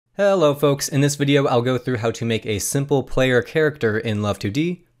Hello folks, in this video I'll go through how to make a simple player character in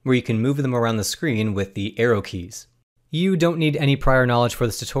Love2D where you can move them around the screen with the arrow keys. You don't need any prior knowledge for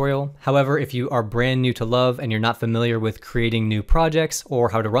this tutorial, however if you are brand new to Love and you're not familiar with creating new projects or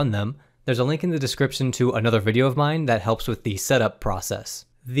how to run them, there's a link in the description to another video of mine that helps with the setup process.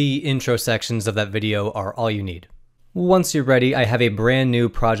 The intro sections of that video are all you need. Once you're ready, I have a brand new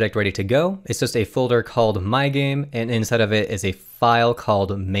project ready to go. It's just a folder called My Game, and inside of it is a file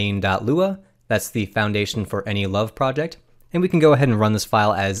called main.lua. That's the foundation for any Love project. And we can go ahead and run this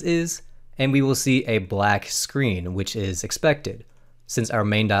file as is, and we will see a black screen, which is expected. Since our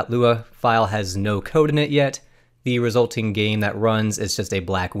main.lua file has no code in it yet, the resulting game that runs is just a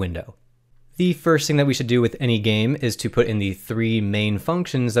black window. The first thing that we should do with any game is to put in the three main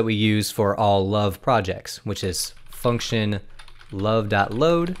functions that we use for all Love projects, which is function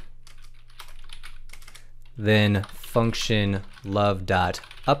love.load, then function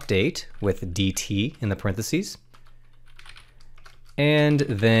love.update with dt in the parentheses, and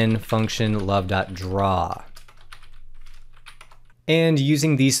then function love.draw. And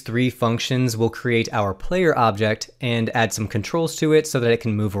using these three functions, we'll create our player object and add some controls to it so that it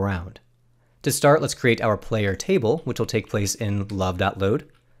can move around. To start, let's create our player table, which will take place in love.load.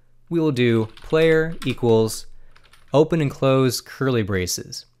 We will do player equals open and close curly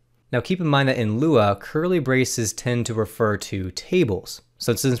braces. Now keep in mind that in Lua, curly braces tend to refer to tables.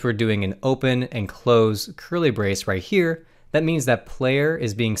 So since we're doing an open and close curly brace right here, that means that player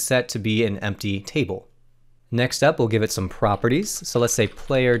is being set to be an empty table. Next up, we'll give it some properties. So let's say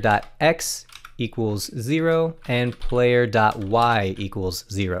player.x equals 0 and player.y equals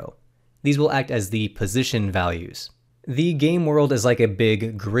 0. These will act as the position values. The game world is like a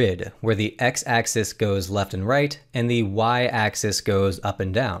big grid where the x-axis goes left and right and the y-axis goes up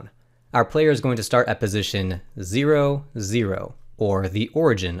and down. Our player is going to start at position 0, 0, or the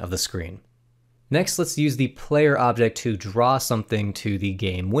origin of the screen. Next, let's use the player object to draw something to the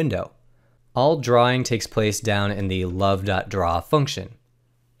game window. All drawing takes place down in the love.draw function.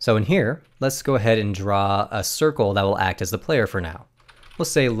 So in here, let's go ahead and draw a circle that will act as the player for now. We'll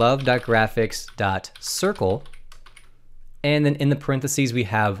say love.graphics.circle. And then in the parentheses, we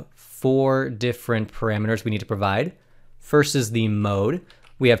have four different parameters we need to provide. First is the mode.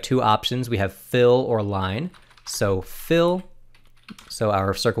 We have two options. We have fill or line. So fill, so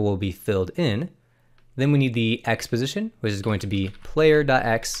our circle will be filled in. Then we need the X position, which is going to be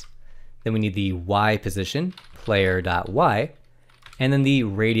player.x. Then we need the Y position, player.y. And then the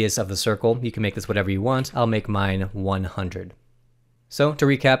radius of the circle. You can make this whatever you want. I'll make mine 100. So to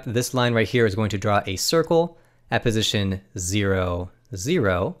recap, this line right here is going to draw a circle at position 0,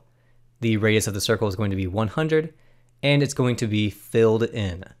 0, the radius of the circle is going to be 100, and it's going to be filled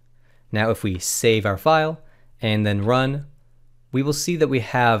in. Now if we save our file and then run, we will see that we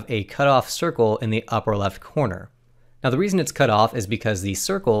have a cut off circle in the upper left corner. Now the reason it's cut off is because the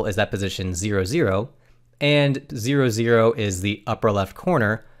circle is at position 0, 0, and 0, 0 is the upper left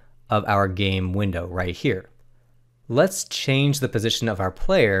corner of our game window right here. Let's change the position of our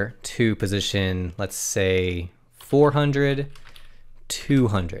player to position, let's say, 400,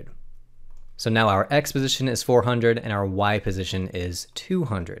 200. So now our X position is 400 and our Y position is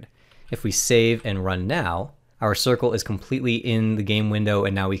 200. If we save and run now, our circle is completely in the game window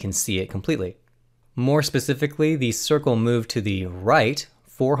and now we can see it completely. More specifically, the circle moved to the right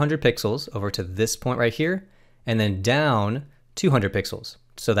 400 pixels over to this point right here, and then down 200 pixels,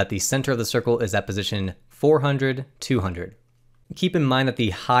 so that the center of the circle is at position 400, 200. Keep in mind that the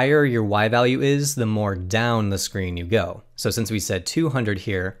higher your Y value is, the more down the screen you go. So since we said 200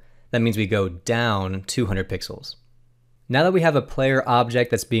 here, that means we go down 200 pixels. Now that we have a player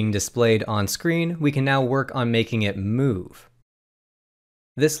object that's being displayed on screen, we can now work on making it move.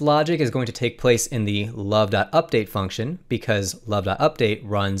 This logic is going to take place in the love.update function because love.update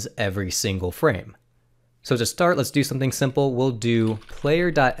runs every single frame. So to start, let's do something simple. We'll do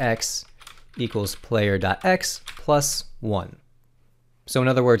player.x equals player.x plus 1. So in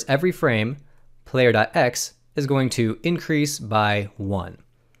other words, every frame, player.x is going to increase by 1.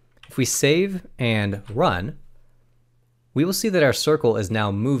 If we save and run, we will see that our circle is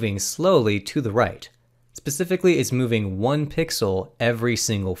now moving slowly to the right. Specifically, it's moving 1 pixel every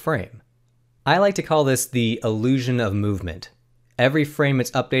single frame. I like to call this the illusion of movement. Every frame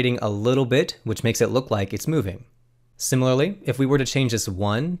it's updating a little bit, which makes it look like it's moving. Similarly, if we were to change this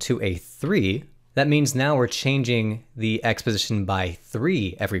 1 to a 3, that means now we're changing the X position by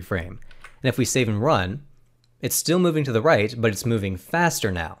 3 every frame. And if we save and run, it's still moving to the right, but it's moving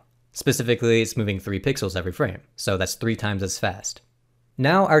faster now. Specifically, it's moving 3 pixels every frame, so that's 3 times as fast.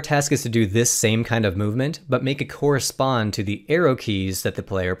 Now our task is to do this same kind of movement, but make it correspond to the arrow keys that the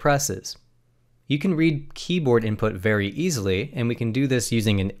player presses. You can read keyboard input very easily, and we can do this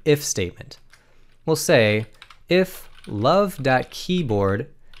using an if statement. We'll say if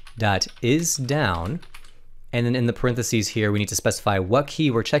love.keyboard.isDown, and then in the parentheses here we need to specify what key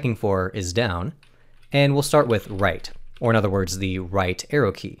we're checking for is down, and we'll start with right, or in other words the right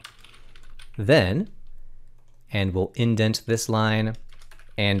arrow key. Then, and we'll indent this line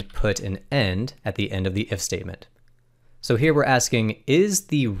and put an end at the end of the if statement. So here we're asking, is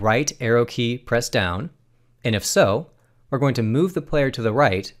the right arrow key pressed down? And if so, we're going to move the player to the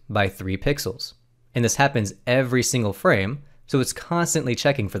right by 3 pixels. And this happens every single frame, so it's constantly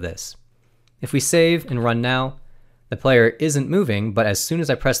checking for this. If we save and run now, the player isn't moving, but as soon as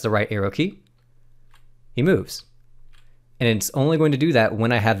I press the right arrow key, he moves. And it's only going to do that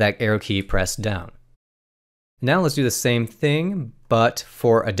when I have that arrow key pressed down. Now let's do the same thing, but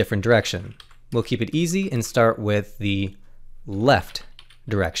for a different direction. We'll keep it easy and start with the left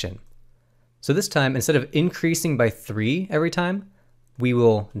direction. So this time, instead of increasing by 3 every time, we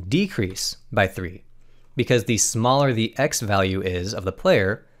will decrease by 3. Because the smaller the X value is of the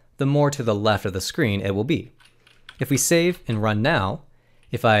player, the more to the left of the screen it will be. If we save and run now,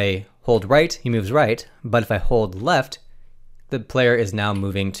 if I hold right, he moves right, but if I hold left, the player is now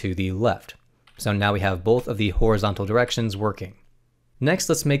moving to the left. So now we have both of the horizontal directions working. Next,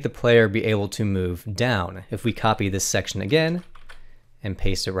 let's make the player be able to move down. If we copy this section again and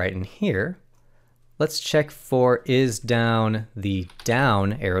paste it right in here, let's check for is down the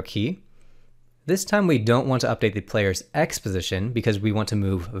down arrow key. This time we don't want to update the player's X position because we want to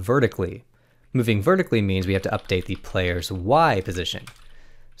move vertically. Moving vertically means we have to update the player's Y position.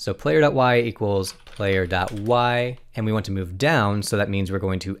 So player.y equals player.y, and we want to move down, so that means we're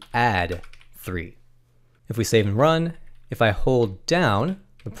going to add 3. If we save and run, if I hold down,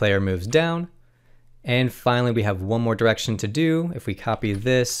 the player moves down. And finally, we have one more direction to do. If we copy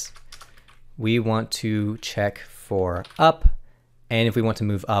this, we want to check for up. And if we want to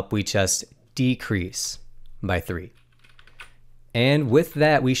move up, we just decrease by 3. And with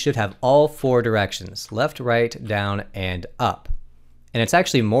that, we should have all 4 directions, left, right, down, and up. And it's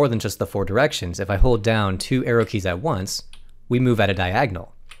actually more than just the 4 directions. If I hold down 2 arrow keys at once, we move at a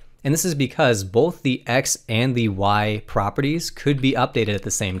diagonal. And this is because both the X and the Y properties could be updated at the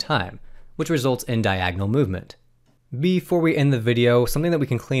same time, which results in diagonal movement. Before we end the video, something that we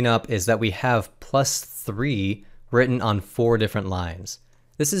can clean up is that we have +3 written on 4 different lines.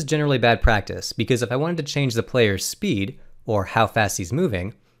 This is generally bad practice, because if I wanted to change the player's speed, or how fast he's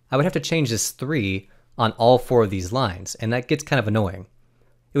moving, I would have to change this 3 on all 4 of these lines, and that gets kind of annoying.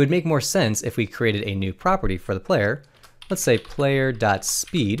 It would make more sense if we created a new property for the player. Let's say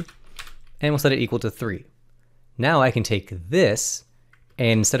player.speed, and we'll set it equal to 3. Now I can take this,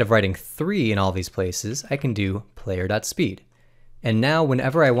 and instead of writing 3 in all these places, I can do player.speed. And now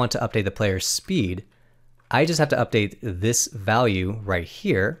whenever I want to update the player's speed, I just have to update this value right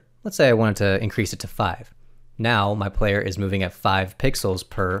here. Let's say I wanted to increase it to 5. Now my player is moving at 5 pixels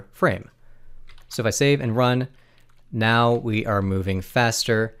per frame. So if I save and run, now we are moving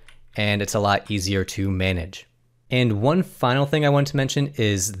faster, and it's a lot easier to manage. And one final thing I want to mention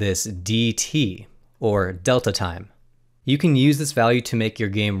is this DT, or delta time. You can use this value to make your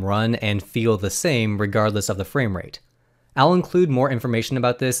game run and feel the same regardless of the frame rate. I'll include more information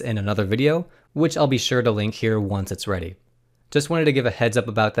about this in another video, which I'll be sure to link here once it's ready. Just wanted to give a heads up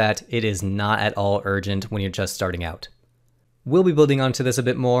about that. It is not at all urgent when you're just starting out. We'll be building onto this a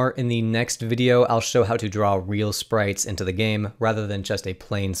bit more. In the next video, I'll show how to draw real sprites into the game rather than just a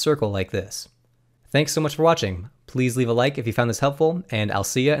plain circle like this. Thanks so much for watching. Please leave a like if you found this helpful, and I'll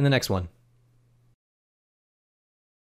see you in the next one.